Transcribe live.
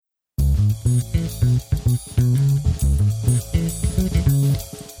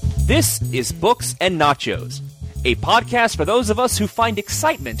This is Books and Nachos, a podcast for those of us who find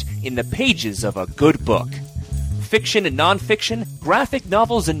excitement in the pages of a good book. Fiction and nonfiction, graphic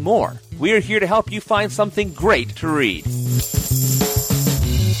novels, and more. We're here to help you find something great to read.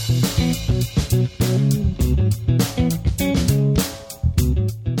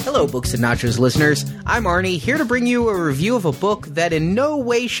 Hello, Books and Nachos listeners. I'm Arnie, here to bring you a review of a book that in no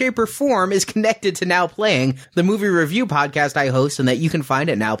way, shape, or form is connected to Now Playing, the movie review podcast I host and that you can find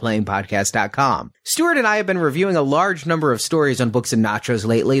at nowplayingpodcast.com. Stuart and I have been reviewing a large number of stories on Books and Nachos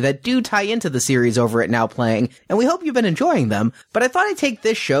lately that do tie into the series over at Now Playing, and we hope you've been enjoying them, but I thought I'd take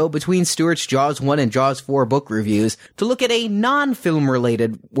this show between Stuart's Jaws 1 and Jaws 4 book reviews to look at a non-film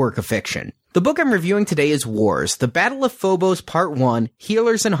related work of fiction. The book I'm reviewing today is Wars, The Battle of Phobos Part 1,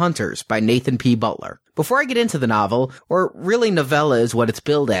 Healers and Hunters by Nathan P. Butler. Before I get into the novel, or really novella is what it's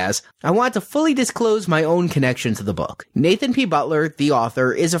billed as, I want to fully disclose my own connection to the book. Nathan P. Butler, the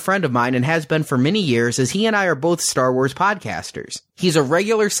author, is a friend of mine and has been for many years as he and I are both Star Wars podcasters. He's a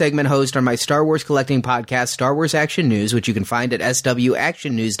regular segment host on my Star Wars collecting podcast, Star Wars Action News, which you can find at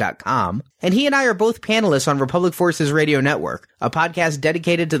swactionnews.com. And he and I are both panelists on Republic Forces Radio Network, a podcast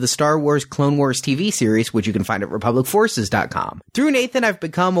dedicated to the Star Wars Clone Wars TV series, which you can find at republicforces.com. Through Nathan, I've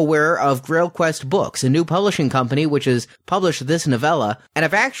become aware of Grail Quest Books, a new publishing company which has published this novella, and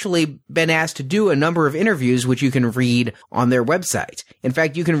I've actually been asked to do a number of interviews which you can read on their website. In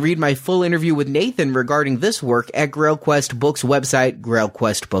fact, you can read my full interview with Nathan regarding this work at Grail Quest Books' website,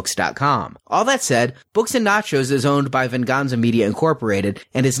 grailquestbooks.com. All that said, Books and Nachos is owned by Venganza Media Incorporated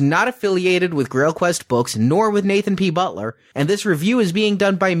and is not affiliated with Grail Quest Books nor with Nathan P. Butler, and this review is being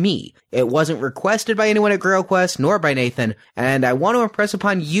done by me. It wasn't requested by anyone at Grail Quest nor by Nathan, and I want to impress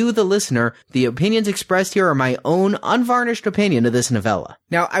upon you, the listener, the opinions expressed here are my own unvarnished opinion of this novella.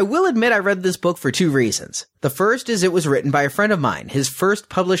 Now, I will admit I read this book for two reasons. The first is it was written by a friend of mine, his first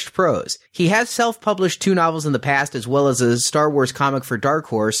published prose. He has self-published 2 novels in the past as well as a Star Wars comic for Dark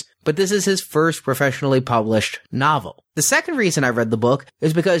Horse, but this is his first professionally published novel. The second reason I read the book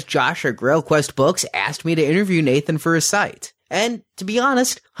is because Josh at Grail Quest Books asked me to interview Nathan for his site. And, to be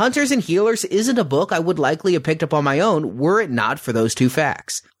honest, Hunters and Healers isn't a book I would likely have picked up on my own were it not for those two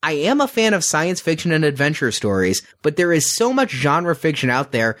facts. I am a fan of science fiction and adventure stories, but there is so much genre fiction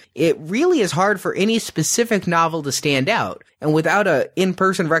out there, it really is hard for any specific novel to stand out. And without a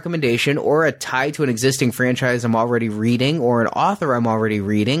in-person recommendation or a tie to an existing franchise I'm already reading or an author I'm already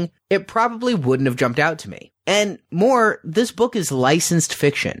reading, it probably wouldn't have jumped out to me. And more, this book is licensed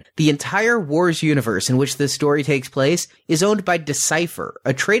fiction. The entire Wars universe in which this story takes place is owned by Decipher,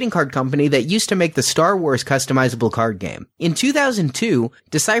 a trading card company that used to make the Star Wars customizable card game. In 2002,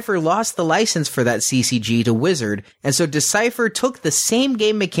 Decipher lost the license for that CCG to Wizard, and so Decipher took the same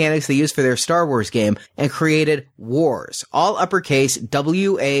game mechanics they used for their Star Wars game and created Wars, all uppercase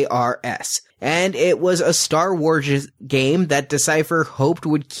W-A-R-S. And it was a Star Wars game that Decipher hoped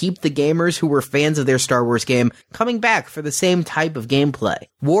would keep the gamers who were fans of their Star Wars game coming back for the same type of gameplay.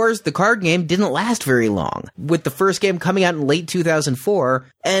 Wars, the card game, didn't last very long, with the first game coming out in late 2004,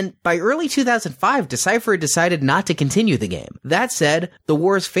 and by early 2005, Decipher decided not to continue the game. That said, the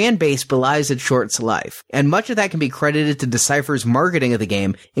Wars fan base belies its short life, and much of that can be credited to Decipher's marketing of the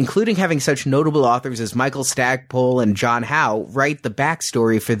game, including having such notable authors as Michael Stackpole and John Howe write the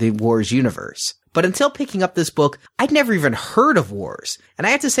backstory for the Wars universe. But until picking up this book, I'd never even heard of Wars, and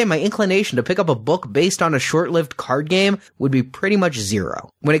I have to say my inclination to pick up a book based on a short-lived card game would be pretty much zero.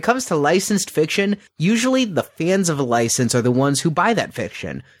 When it comes to licensed fiction, usually the fans of a license are the ones who buy that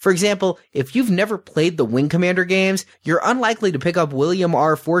fiction. For example, if you've never played the Wing Commander games, you're unlikely to pick up William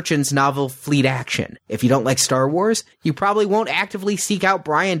R. Fortune's novel Fleet Action. If you don't like Star Wars, you probably won't actively seek out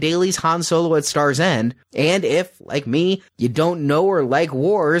Brian Daley's Han Solo at Star's End, and if, like me, you don't know or like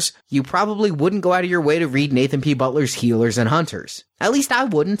Wars, you probably wouldn't go out of your way to read Nathan P. Butler's Healers and Hunters. At least I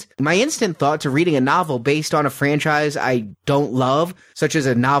wouldn't. My instant thought to reading a novel based on a franchise I don't love, such as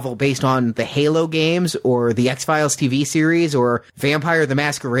a novel based on the Halo games or the X-Files TV series or Vampire the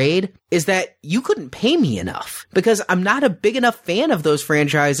Masquerade, is that you couldn't pay me enough because I'm not a big enough fan of those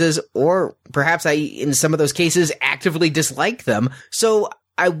franchises, or perhaps I, in some of those cases, actively dislike them, so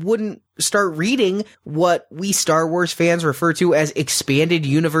I wouldn't start reading what we Star Wars fans refer to as expanded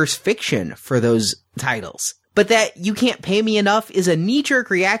universe fiction for those titles. But that you can't pay me enough is a knee-jerk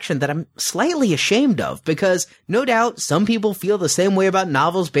reaction that I'm slightly ashamed of, because no doubt some people feel the same way about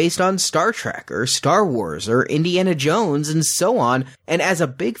novels based on Star Trek or Star Wars or Indiana Jones and so on. And as a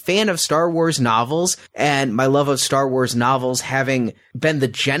big fan of Star Wars novels, and my love of Star Wars novels having been the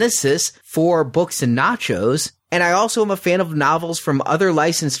genesis for Books and Nachos, and I also am a fan of novels from other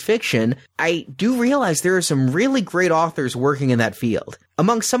licensed fiction, I do realize there are some really great authors working in that field.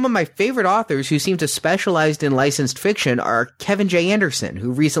 Among some of my favorite authors who seem to specialize in licensed fiction are Kevin J. Anderson,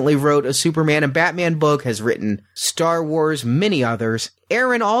 who recently wrote a Superman and Batman book, has written Star Wars, many others.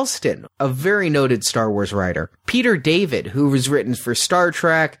 Aaron Alston, a very noted Star Wars writer. Peter David, who has written for Star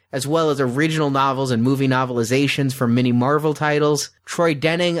Trek, as well as original novels and movie novelizations for many Marvel titles. Troy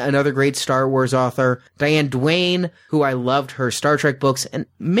Denning, another great Star Wars author. Diane Duane, who I loved her Star Trek books, and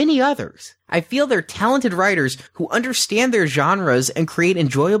many others. I feel they're talented writers who understand their genres and create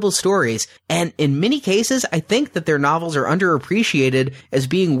enjoyable stories, and in many cases, I think that their novels are underappreciated as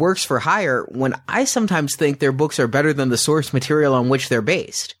being works for hire, when I sometimes think their books are better than the source material on which they're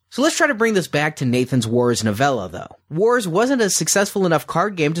based. So let's try to bring this back to Nathan's Wars novella, though. Wars wasn't a successful enough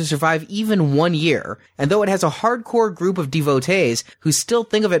card game to survive even 1 year, and though it has a hardcore group of devotees who still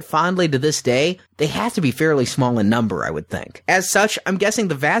think of it fondly to this day, they have to be fairly small in number, I would think. As such, I'm guessing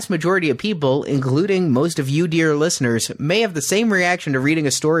the vast majority of people, including most of you dear listeners, may have the same reaction to reading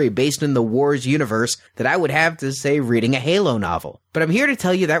a story based in the Wars universe that I would have to, say, reading a Halo novel. But I'm here to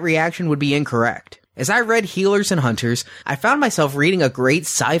tell you that reaction would be incorrect. As I read Healers and Hunters, I found myself reading a great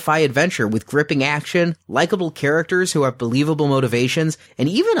sci-fi adventure with gripping action, likable characters who have believable motivations, and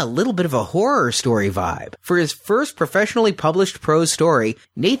even a little bit of a horror story vibe. For his first professionally published prose story,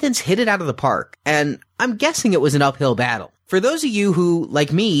 Nathan's hit it out of the park, and I'm guessing it was an uphill battle. For those of you who,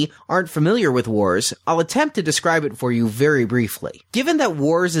 like me, aren't familiar with Wars, I'll attempt to describe it for you very briefly. Given that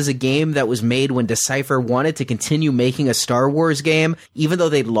Wars is a game that was made when Decipher wanted to continue making a Star Wars game, even though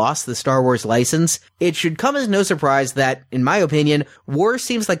they'd lost the Star Wars license, it should come as no surprise that, in my opinion, Wars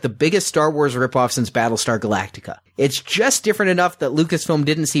seems like the biggest Star Wars ripoff since Battlestar Galactica. It's just different enough that Lucasfilm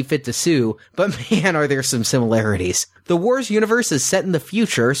didn't see fit to sue, but man, are there some similarities. The Wars universe is set in the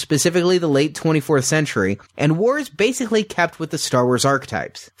future, specifically the late 24th century, and Wars basically kept with the Star Wars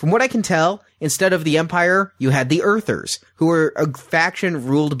archetypes. From what I can tell, instead of the Empire, you had the Earthers, who were a faction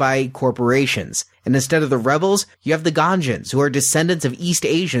ruled by corporations. And instead of the rebels, you have the Ganjins, who are descendants of East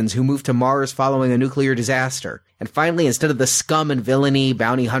Asians who moved to Mars following a nuclear disaster. And finally, instead of the scum and villainy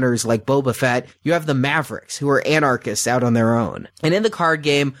bounty hunters like Boba Fett, you have the Mavericks, who are anarchists out on their own. And in the card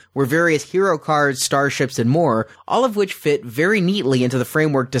game were various hero cards, starships, and more, all of which fit very neatly into the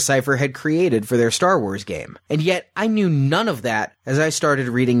framework Decipher had created for their Star Wars game. And yet, I knew none of that as I started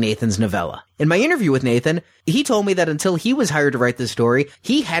reading Nathan's novella. In my interview with Nathan, he told me that until he was hired to write this story,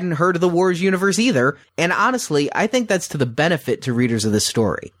 he hadn't heard of the Wars universe either, and honestly, I think that's to the benefit to readers of this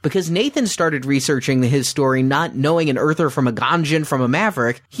story. Because Nathan started researching his story not knowing an Earther from a Ganjin from a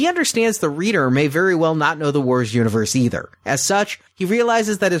Maverick, he understands the reader may very well not know the Wars universe either. As such, he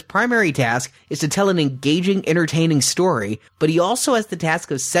realizes that his primary task is to tell an engaging, entertaining story, but he also has the task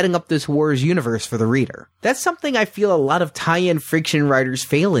of setting up this Wars universe for the reader. That's something I feel a lot of tie-in fiction writers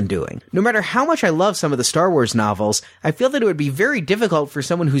fail in doing. No matter how much I love some of the Star Wars novels, I feel that it would be very difficult for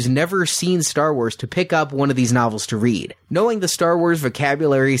someone who's never seen Star Wars to pick up one of these novels to read. Knowing the Star Wars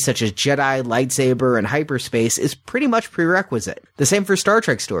vocabulary such as Jedi, lightsaber, and hyperspace is pretty much prerequisite. The same for Star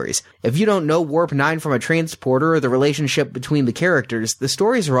Trek stories. If you don't know Warp 9 from a transporter or the relationship between the characters, the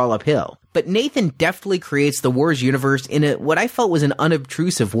stories are all uphill. But Nathan deftly creates the Wars universe in what I felt was an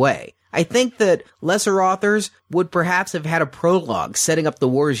unobtrusive way. I think that lesser authors would perhaps have had a prologue setting up the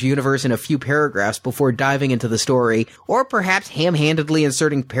Wars universe in a few paragraphs before diving into the story, or perhaps ham-handedly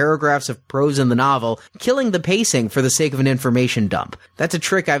inserting paragraphs of prose in the novel, killing the pacing for the sake of an information dump. That's a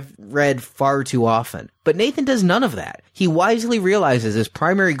trick I've read far too often. But Nathan does none of that. He wisely realizes his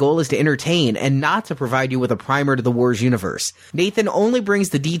primary goal is to entertain and not to provide you with a primer to the Wars universe. Nathan only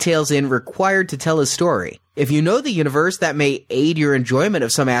brings the details in required to tell his story. If you know the universe, that may aid your enjoyment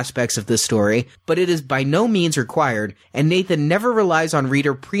of some aspects of this story, but it is by no means required, and Nathan never relies on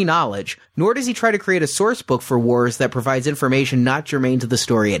reader pre-knowledge, nor does he try to create a source book for Wars that provides information not germane to the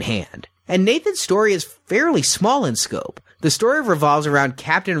story at hand. And Nathan's story is fairly small in scope. The story revolves around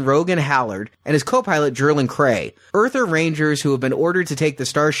Captain Rogan Hallard and his co-pilot Jerlin Cray, Earther Rangers who have been ordered to take the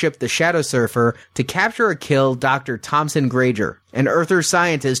starship the Shadow Surfer to capture or kill Dr. Thompson Granger, an Earther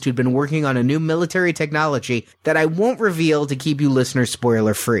scientist who'd been working on a new military technology that I won't reveal to keep you listeners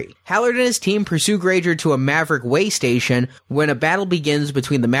spoiler-free. Hallard and his team pursue Granger to a Maverick way station when a battle begins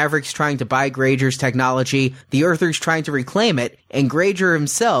between the Mavericks trying to buy Granger's technology, the Earthers trying to reclaim it, and Granger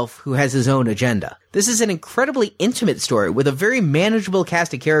himself, who has his own agenda. This is an incredibly intimate story with a very manageable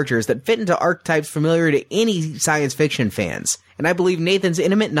cast of characters that fit into archetypes familiar to any science fiction fans. And I believe Nathan's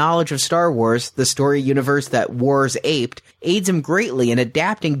intimate knowledge of Star Wars, the story universe that Wars aped, aids him greatly in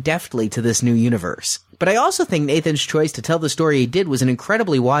adapting deftly to this new universe. But I also think Nathan's choice to tell the story he did was an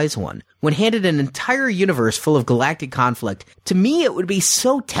incredibly wise one. When handed an entire universe full of galactic conflict, to me it would be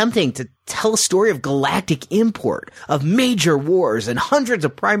so tempting to tell a story of galactic import, of major wars and hundreds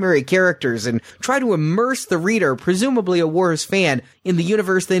of primary characters, and try to immerse the reader, presumably a Wars fan, in the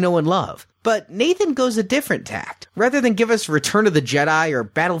universe they know and love. But Nathan goes a different tact. Rather than give us Return of the Jedi or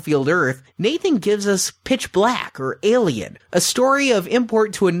Battlefield Earth, Nathan gives us Pitch Black or Alien, a story of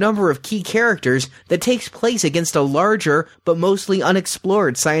import to a number of key characters that takes place against a larger but mostly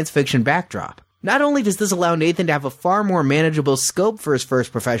unexplored science fiction backdrop. Not only does this allow Nathan to have a far more manageable scope for his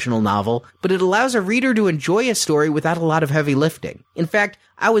first professional novel, but it allows a reader to enjoy a story without a lot of heavy lifting. In fact,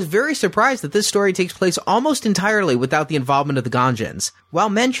 I was very surprised that this story takes place almost entirely without the involvement of the Gonjins. While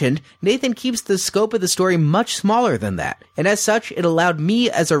mentioned, Nathan keeps the scope of the story much smaller than that, and as such, it allowed me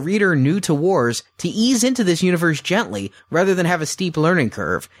as a reader new to Wars to ease into this universe gently rather than have a steep learning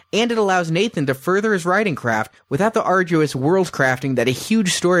curve, and it allows Nathan to further his writing craft without the arduous world crafting that a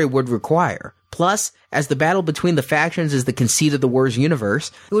huge story would require. Plus, as the battle between the factions is the conceit of the Wars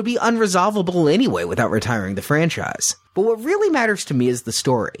universe, it would be unresolvable anyway without retiring the franchise. But what really matters to me is the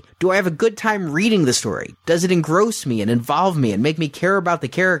story. Do I have a good time reading the story? Does it engross me and involve me and make me care about the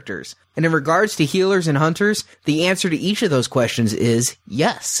characters? And in regards to healers and hunters, the answer to each of those questions is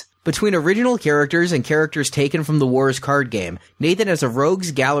yes. Between original characters and characters taken from the Wars card game, Nathan has a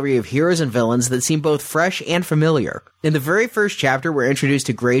rogues gallery of heroes and villains that seem both fresh and familiar. In the very first chapter, we're introduced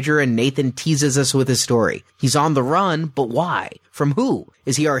to Granger and Nathan teases us with his story. He's on the run, but why? From who?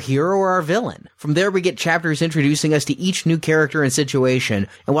 Is he our hero or our villain? From there, we get chapters introducing us to each new character and situation,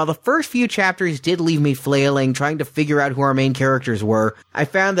 and while the first few chapters did leave me flailing, trying to figure out who our main characters were, I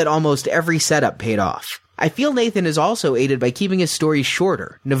found that almost every setup paid off. I feel Nathan is also aided by keeping his stories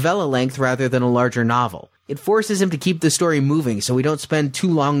shorter, novella length rather than a larger novel. It forces him to keep the story moving so we don't spend too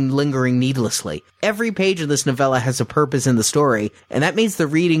long lingering needlessly. Every page of this novella has a purpose in the story, and that makes the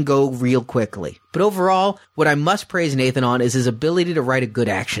reading go real quickly. But overall, what I must praise Nathan on is his ability to write a good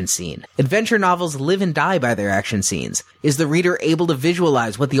action scene. Adventure novels live and die by their action scenes. Is the reader able to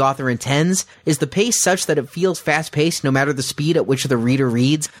visualize what the author intends? Is the pace such that it feels fast-paced no matter the speed at which the reader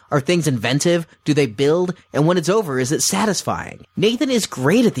reads? Are things inventive? Do they build? And when it's over, is it satisfying? Nathan is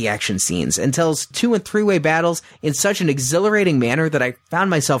great at the action scenes and tells 2- and 3-way battles in such an exhilarating manner that I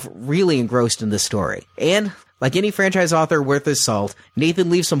found myself really engrossed in this story. And like any franchise author worth his salt, Nathan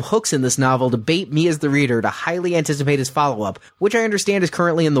leaves some hooks in this novel to bait me as the reader to highly anticipate his follow-up, which I understand is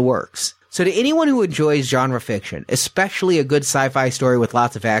currently in the works. So to anyone who enjoys genre fiction, especially a good sci-fi story with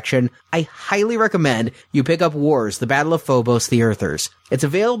lots of action, I highly recommend you pick up Wars, The Battle of Phobos, the Earthers. It's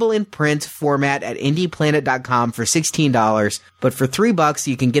available in print format at indieplanet.com for $16, but for $3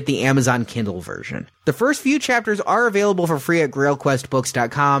 you can get the Amazon Kindle version. The first few chapters are available for free at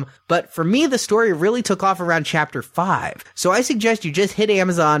GrailQuestBooks.com, but for me the story really took off around chapter 5, so I suggest you just hit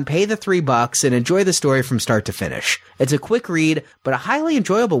Amazon, pay the $3, and enjoy the story from start to finish. It's a quick read, but a highly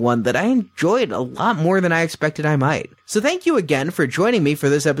enjoyable one that I enjoyed a lot more than I expected I might. So thank you again for joining me for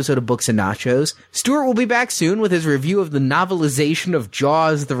this episode of Books and Nachos. Stuart will be back soon with his review of the novelization of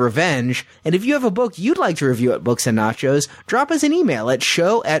Jaws: The Revenge, and if you have a book you'd like to review at Books and Nachos, drop us an email at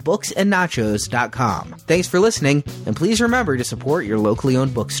show@booksandnachos.com. Thanks for listening, and please remember to support your locally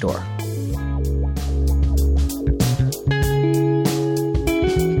owned bookstore.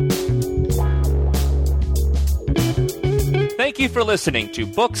 Thank you for listening to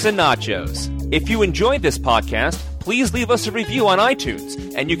Books and Nachos. If you enjoyed this podcast, please leave us a review on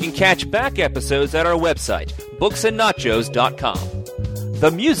iTunes, and you can catch back episodes at our website, booksandnachos.com.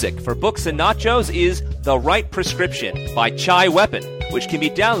 The music for Books and Nachos is The Right Prescription by Chai Weapon, which can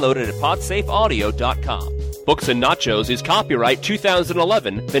be downloaded at podsafeaudio.com. Books and Nachos is copyright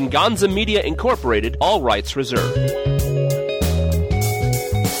 2011, Venganza Media Incorporated, all rights reserved.